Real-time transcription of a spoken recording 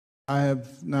I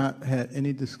have not had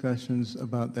any discussions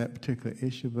about that particular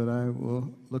issue, but I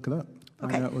will look it up,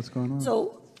 find out what's going on.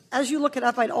 So as you look it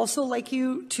up, I'd also like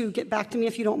you to get back to me,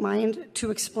 if you don't mind,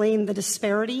 to explain the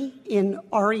disparity in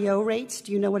REO rates.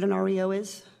 Do you know what an REO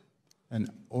is? An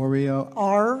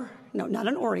Oreo? No, not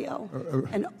an Oreo.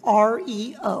 An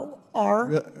REO.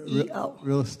 REO.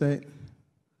 Real estate?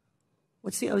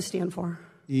 What's the O stand for?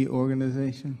 E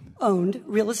organization? Owned.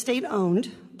 Real estate owned.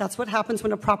 That's what happens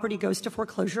when a property goes to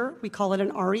foreclosure. We call it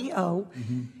an REO.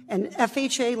 Mm-hmm. And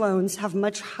FHA loans have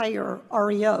much higher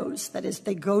REOs. That is,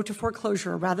 they go to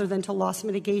foreclosure rather than to loss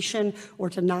mitigation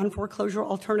or to non-foreclosure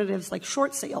alternatives like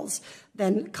short sales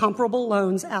than comparable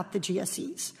loans at the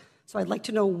GSEs. So I'd like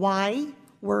to know why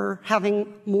we're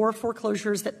having more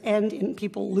foreclosures that end in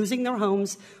people losing their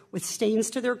homes with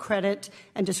stains to their credit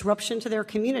and disruption to their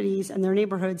communities and their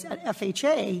neighborhoods at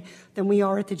FHA than we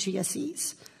are at the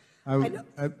GSEs.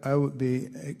 I would be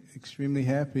extremely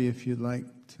happy if you'd like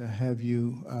to have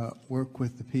you work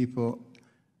with the people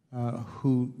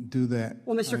who do that.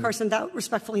 Well, Mr. Carson,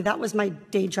 respectfully, that was my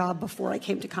day job before I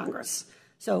came to Congress.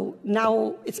 So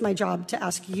now it's my job to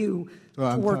ask you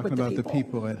to work with the people. I'm talking about the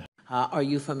people. Are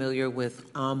you familiar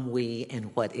with Amway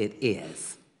and what it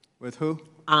is? With who?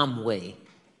 Amway.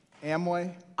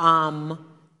 Amway?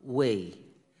 Amway.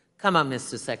 Come on,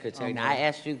 Mr. Secretary. Now, I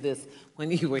asked you this when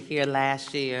you were here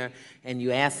last year, and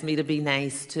you asked me to be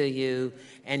nice to you,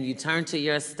 and you turned to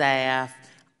your staff,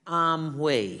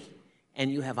 Amway,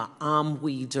 and you have an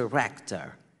Amway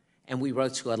director. And we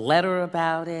wrote you a letter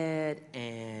about it,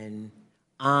 and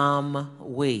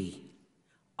Amway,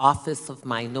 Office of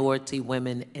Minority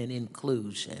Women and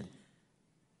Inclusion.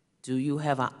 Do you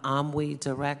have an Amway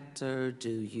director?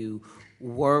 Do you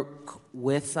work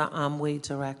with an Amway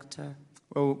director?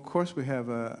 Well, of course we have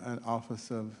an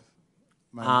Office of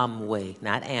Amway,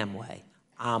 not Amway.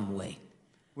 Amway.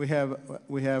 We have.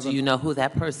 Do you know who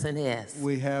that person is?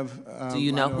 We have. Do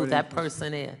you know who that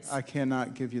person is? I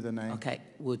cannot give you the name. Okay.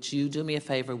 Would you do me a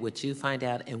favor? Would you find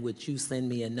out, and would you send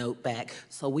me a note back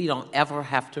so we don't ever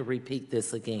have to repeat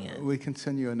this again? We can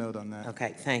send you a note on that.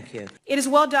 Okay. Thank you. It is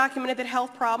well documented that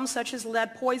health problems such as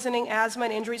lead poisoning, asthma,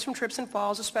 and injuries from trips and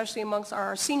falls, especially amongst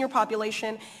our senior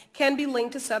population, can be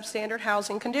linked to substandard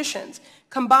housing conditions.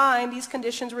 Combined, these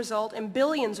conditions result in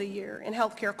billions a year in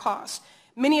healthcare costs.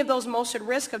 Many of those most at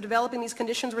risk of developing these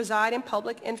conditions reside in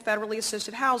public and federally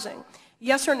assisted housing.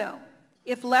 Yes or no?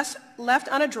 If left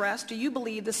unaddressed, do you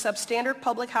believe the substandard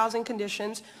public housing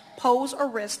conditions pose a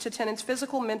risk to tenants'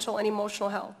 physical, mental, and emotional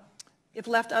health? If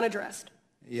left unaddressed.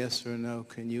 Yes or no?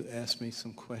 Can you ask me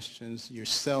some questions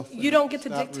yourself? You don't get to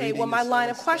dictate what my line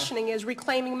of questioning is,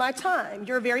 reclaiming my time.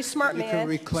 You're a very smart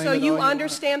man, so you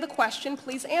understand the question.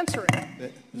 Please answer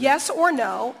it. Yes or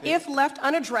no? If left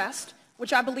unaddressed,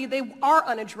 which I believe they are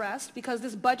unaddressed because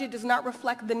this budget does not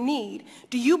reflect the need,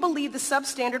 do you believe the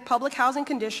substandard public housing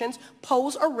conditions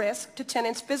pose a risk to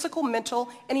tenants' physical,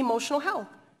 mental, and emotional health?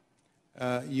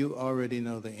 You already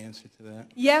know the answer to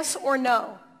that. Yes or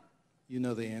no? You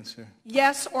know the answer.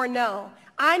 Yes or no?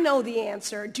 I know the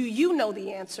answer. Do you know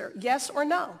the answer? Yes or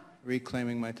no?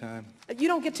 Reclaiming my time. You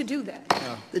don't get to do that.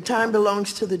 No. The time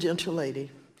belongs to the gentle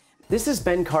lady. This is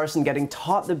Ben Carson getting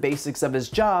taught the basics of his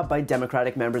job by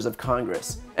Democratic members of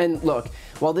Congress. And look,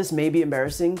 while this may be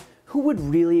embarrassing, who would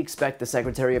really expect the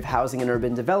Secretary of Housing and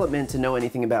Urban Development to know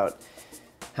anything about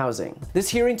housing? This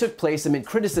hearing took place amid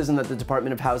criticism that the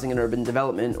Department of Housing and Urban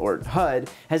Development, or HUD,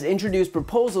 has introduced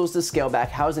proposals to scale back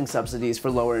housing subsidies for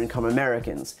lower-income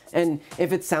Americans. And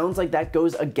if it sounds like that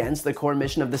goes against the core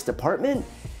mission of this department,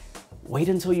 wait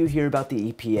until you hear about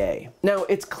the EPA. Now,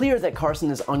 it's clear that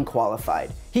Carson is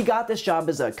unqualified. He got this job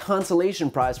as a consolation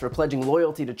prize for pledging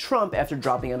loyalty to Trump after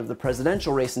dropping out of the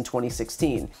presidential race in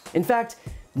 2016. In fact,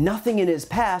 nothing in his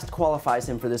past qualifies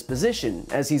him for this position,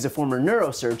 as he's a former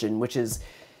neurosurgeon, which is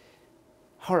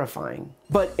horrifying.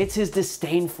 But it's his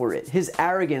disdain for it, his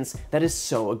arrogance, that is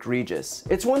so egregious.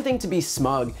 It's one thing to be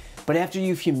smug, but after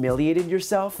you've humiliated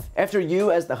yourself, after you,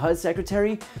 as the HUD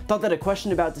Secretary, thought that a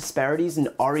question about disparities in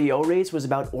REO rates was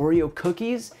about Oreo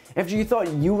cookies, after you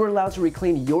thought you were allowed to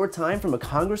reclaim your time from a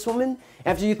congresswoman,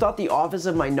 after you thought the Office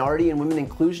of Minority and Women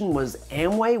Inclusion was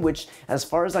Amway, which, as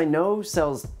far as I know,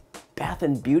 sells bath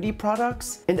and beauty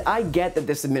products? And I get that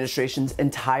this administration's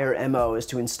entire MO is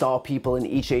to install people in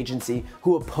each agency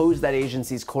who oppose that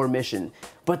agency's core mission,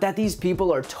 but that these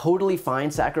people are totally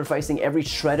fine sacrificing every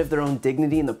shred of their own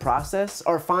dignity in the process,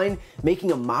 are fine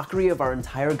making a mockery of our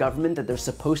entire government that they're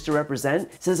supposed to represent,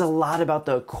 says a lot about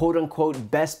the quote-unquote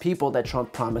best people that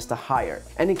Trump promised to hire.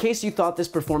 And in case you thought this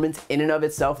performance in and of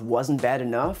itself wasn't bad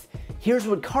enough, Here's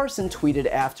what Carson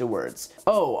tweeted afterwards.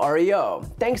 "Oh, REO.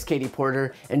 Thanks, Katie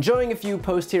Porter. Enjoying a few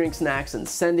post-hearing snacks and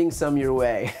sending some your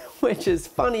way." Which is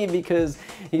funny because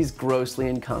he's grossly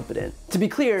incompetent. To be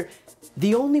clear,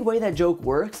 the only way that joke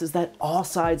works is that all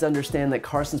sides understand that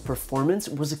Carson's performance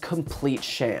was a complete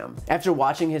sham. After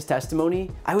watching his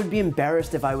testimony, I would be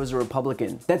embarrassed if I was a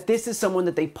Republican, that this is someone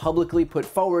that they publicly put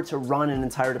forward to run an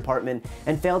entire department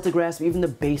and failed to grasp even the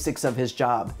basics of his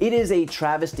job. It is a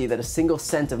travesty that a single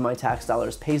cent of my tax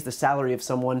dollars pays the salary of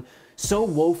someone so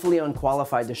woefully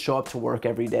unqualified to show up to work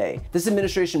every day. This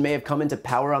administration may have come into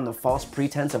power on the false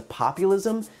pretense of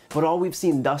populism, but all we've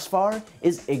seen thus far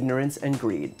is ignorance and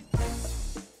greed.